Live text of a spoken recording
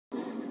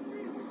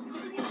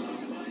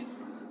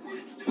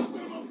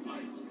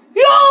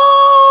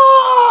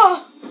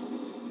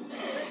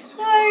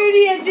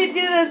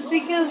this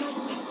because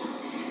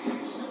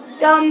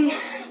dumb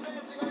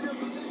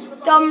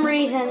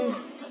reasons.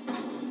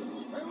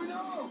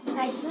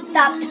 I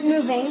stopped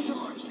moving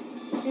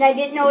and I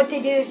didn't know what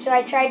to do, so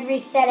I tried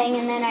resetting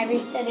and then I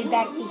reset it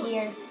back to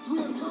here.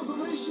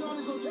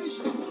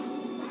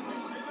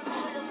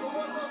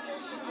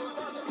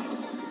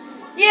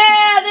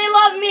 Yeah, they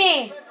love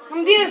me.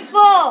 I'm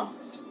beautiful.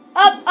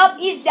 Up,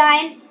 he's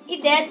dying.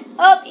 He's dead.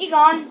 Up, he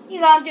gone. He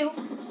gone too.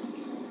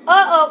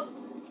 Uh-oh.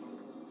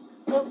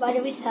 Oh, why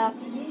did we stop?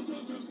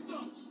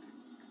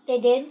 They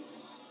did?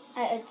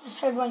 I just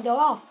heard one go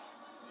off.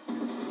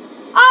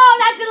 Oh,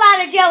 that's a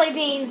lot of jelly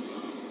beans.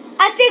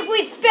 I think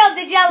we spilled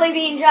the jelly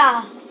bean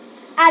jar.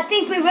 I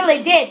think we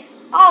really did.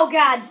 Oh,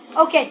 God.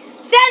 Okay.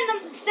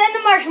 Send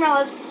the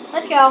marshmallows.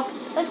 Let's go.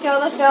 Let's go.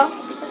 Let's go.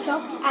 Let's go.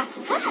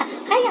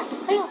 Hiya.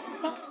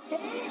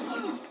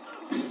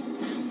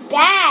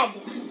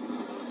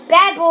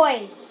 Bad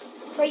boys.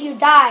 So you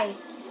die.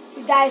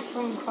 You die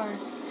swing car.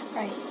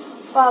 Right.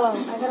 Follow.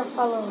 I gotta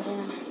follow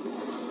him.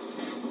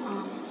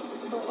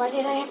 But why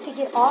did I have to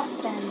get off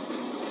then?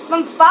 If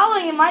I'm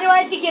following him, why do I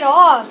have to get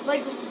off?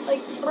 Like,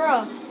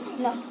 bro.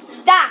 No.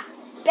 Stop.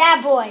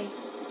 Bad boy.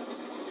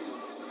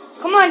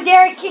 Come on,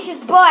 Derek, kick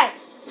his butt.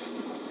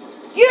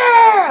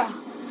 Yeah!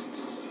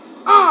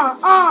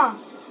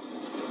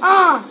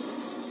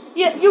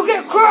 Yeah, you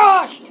get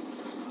crushed.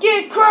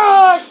 Get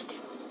crushed.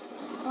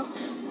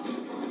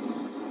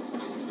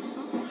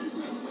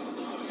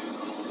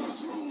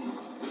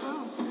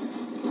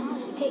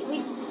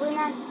 We're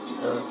not.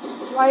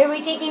 Why are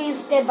we taking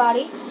his dead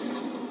body?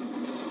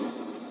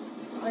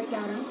 I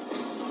got him.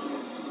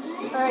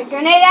 Alright,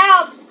 grenade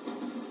out!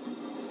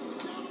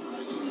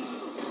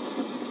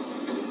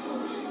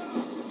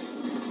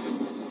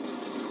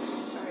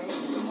 Alright,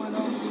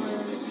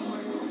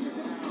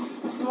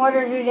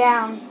 mortars are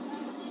down.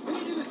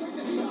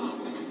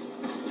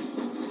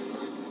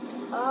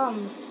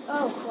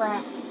 Oh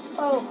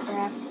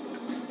crap.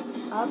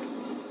 Up.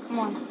 Come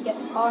on. Yep,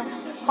 call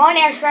on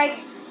airstrike.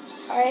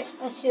 Alright,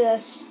 let's do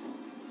this.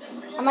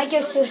 I might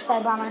get a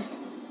suicide bomber.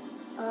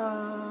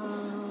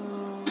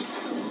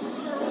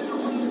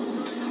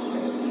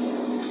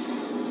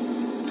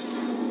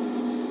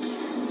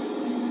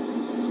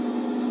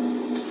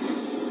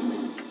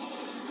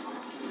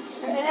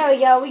 There we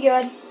go, we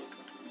good.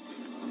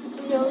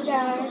 We go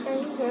down, there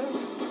we go.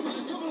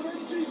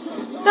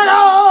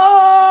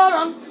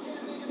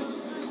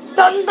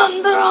 Dun dun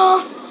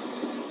dun!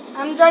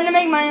 I'm trying to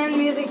make my own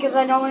music because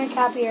I don't want to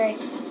copyright.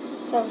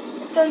 So,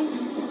 dun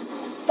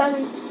dun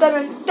dun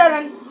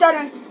dun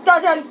dun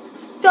dun dun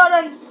dun dun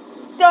dun dun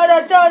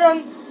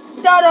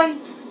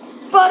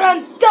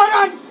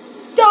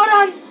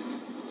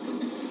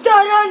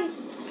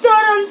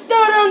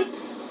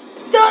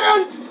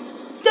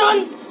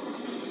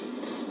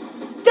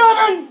dun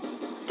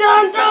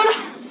dun dun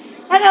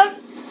I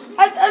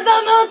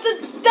don't know what to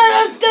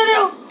do.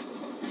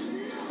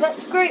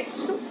 That's great.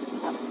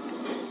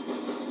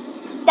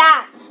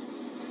 Stop.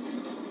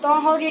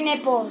 Don't hold your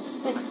nipples.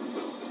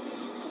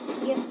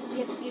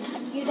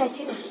 You die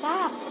too.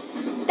 Stop.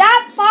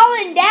 Stop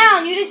falling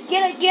down. You just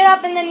get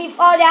up and then you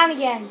fall down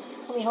again.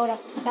 Okay, hold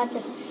up. Got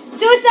this.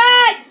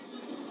 Suicide!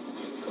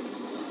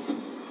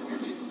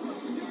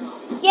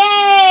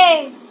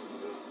 Yay!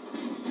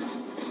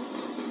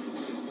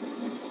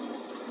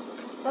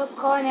 Oh,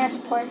 call in air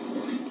support.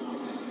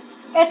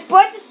 Air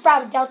support, this is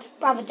Bravo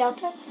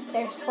Delta. This is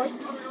air support.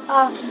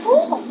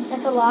 Ooh,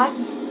 that's a lot.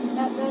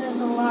 That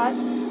is a lot.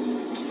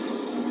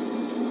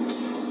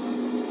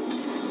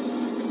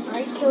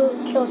 Alright,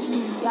 kill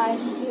some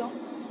guys too.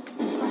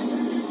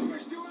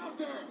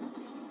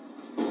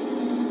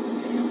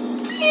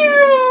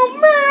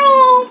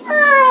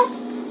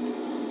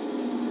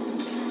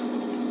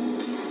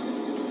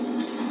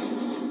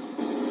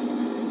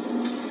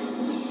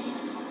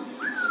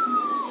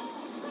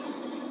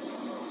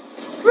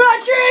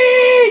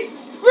 Retreat!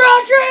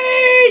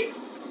 Retreat!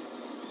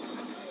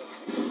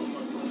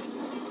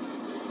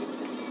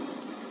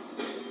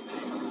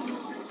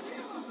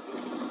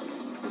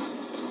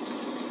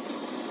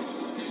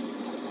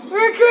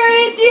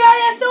 Retreat! The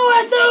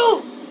ISOSU!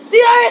 The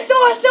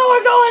ISOSU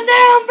are going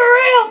down for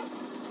real!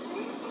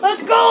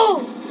 Let's go!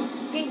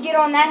 Get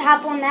on that,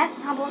 hop on that,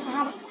 hop on.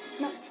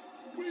 No.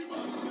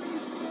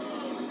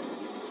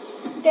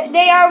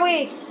 They are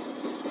weak.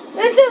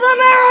 This is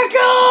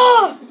America!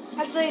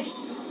 Actually,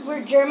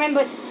 we're German,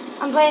 but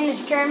I'm playing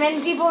as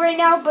German people right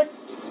now, but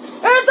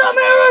it's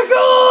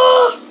America!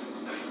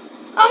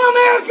 I'm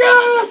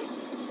American!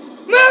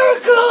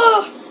 America!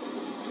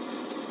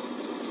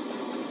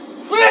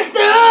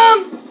 Freedom!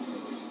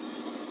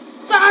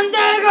 San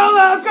Diego,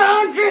 our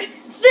country,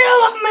 still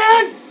a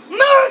man,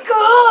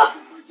 America!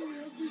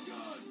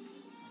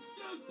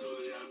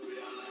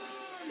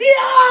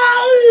 Yeah!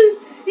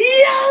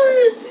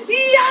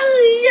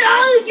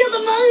 Kill the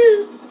man!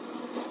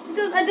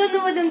 I don't know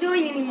what I'm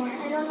doing anymore.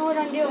 I don't know what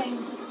I'm doing.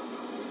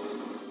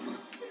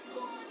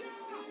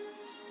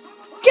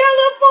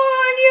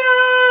 California!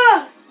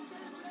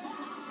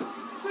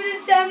 That's what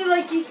it sounded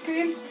like he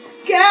screamed.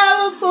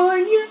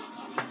 California!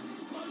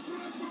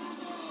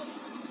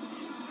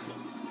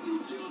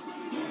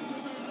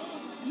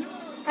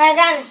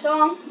 got a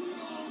song.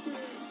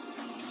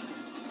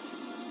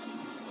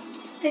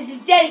 This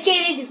is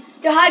dedicated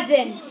to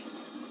Hudson.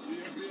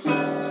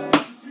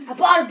 I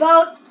bought a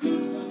boat.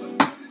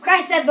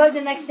 Crashed that boat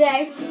the next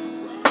day.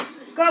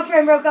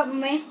 Girlfriend broke up with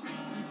me.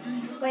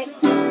 Wait.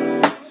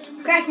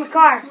 Crashed my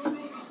car.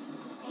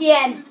 The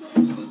end.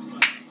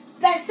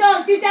 That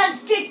song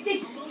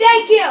 2016.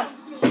 Thank you.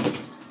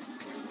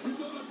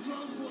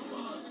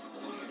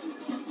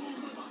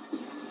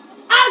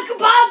 I'm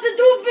about to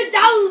do it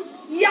down.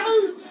 Yo.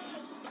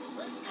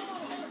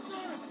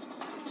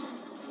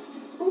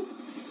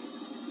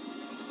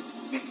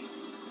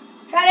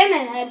 Try him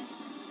in the head.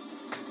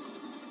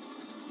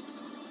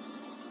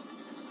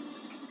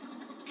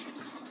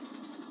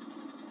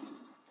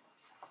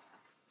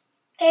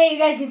 Hey, you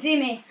guys can see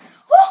me.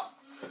 Woo!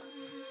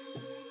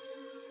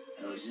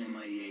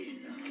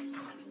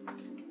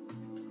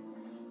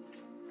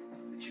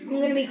 I'm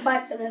gonna be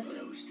quiet for this.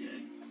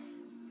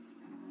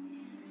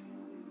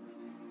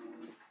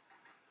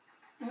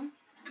 Huh?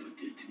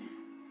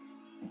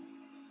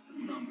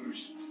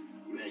 Numbers.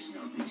 Red's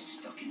now been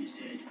stuck in his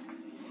head.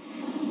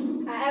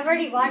 I've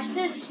already watched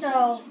this,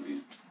 so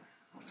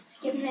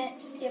skipping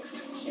it, skip it.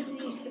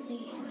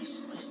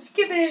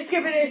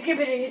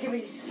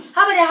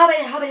 How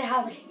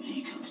about it?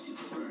 He comes to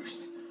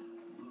first.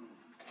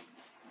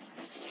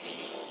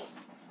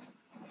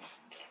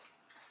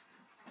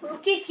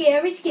 Okay,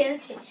 scary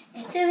skeleton.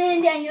 It's a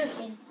man down your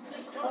kin.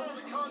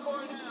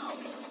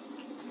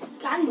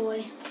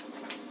 Convoy.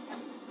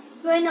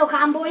 You ain't no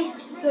convoy.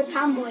 You're a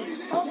tomboy.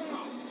 Oh.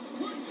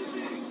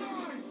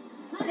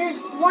 There's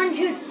 1,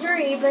 2,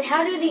 3, but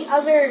how do the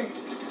other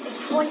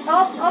like 20?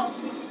 Oh,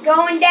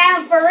 going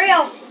down for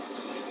real.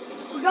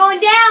 We're going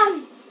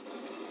down.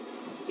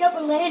 Yep,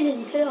 we're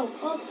landing too.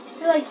 Oh,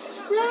 they're like,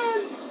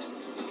 run.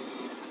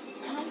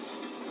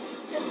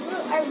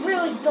 I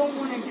really don't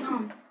want to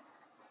jump.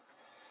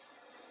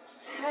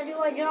 How do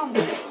I jump?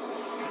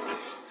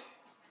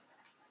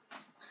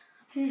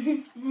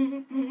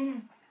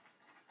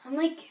 I'm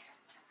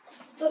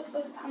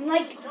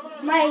like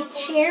my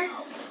chair.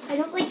 I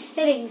don't like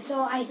sitting,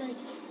 so I like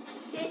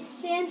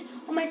stand.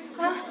 I'm like,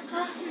 nope,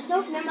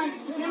 never mind.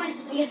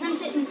 I guess I'm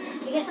sitting.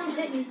 You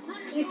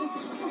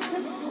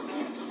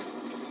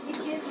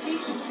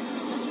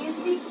can't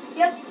see.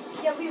 Yep,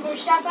 we were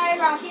shot by a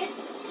rocket.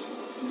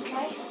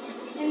 Okay.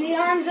 In the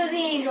arms of the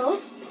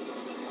angels.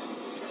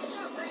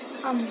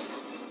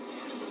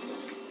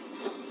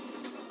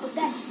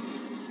 Okay.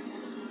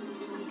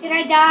 Did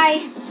I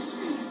die?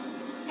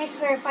 I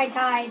swear if I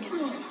died.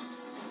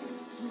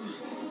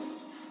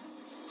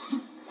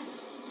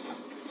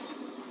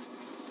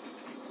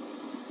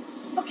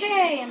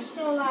 Okay, I'm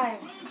still alive.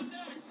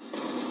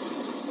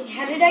 Wait,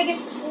 how did I get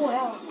full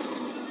health?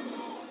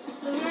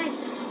 Wasn't I,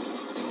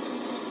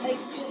 like,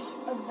 just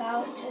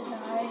about to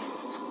die?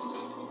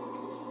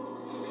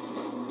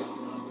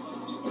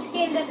 This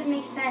game doesn't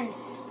make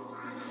sense.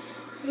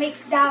 It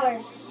makes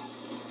dollars.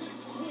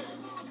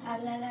 La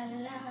la la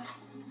la.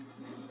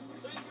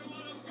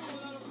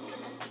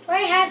 Do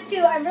I have to?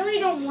 I really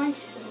don't want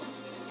to.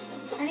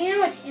 I need to know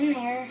what's in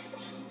there.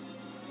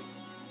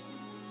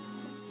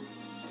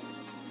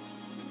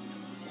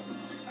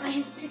 I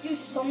have to do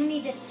so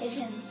many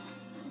decisions.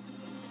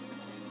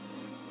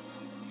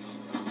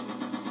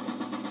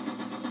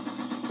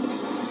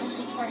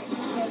 Alright,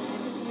 good.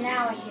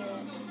 Now I hear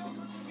it.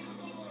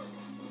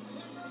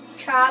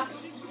 Chop.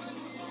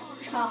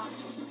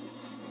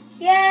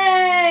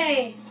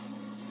 Yay!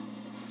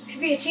 Should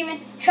be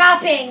achievement.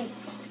 Chopping.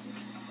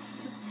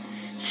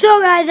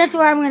 So guys, that's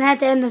where I'm gonna have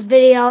to end this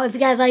video. If you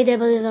guys liked it,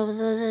 please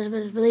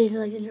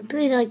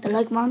like the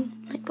like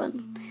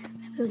button.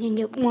 Maybe we can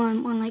get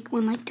one like,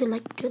 two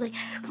like.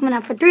 Coming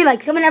out for 3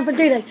 likes. 4 likes.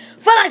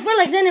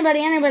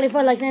 Anybody,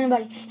 4 likes.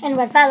 Anybody,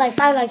 5 likes.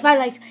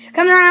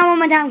 Coming around one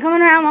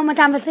more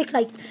time for 6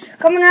 likes.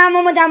 Coming around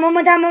one more time.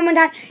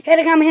 Here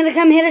to come.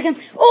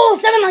 Oh,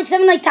 7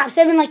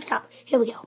 likes top. Here we go.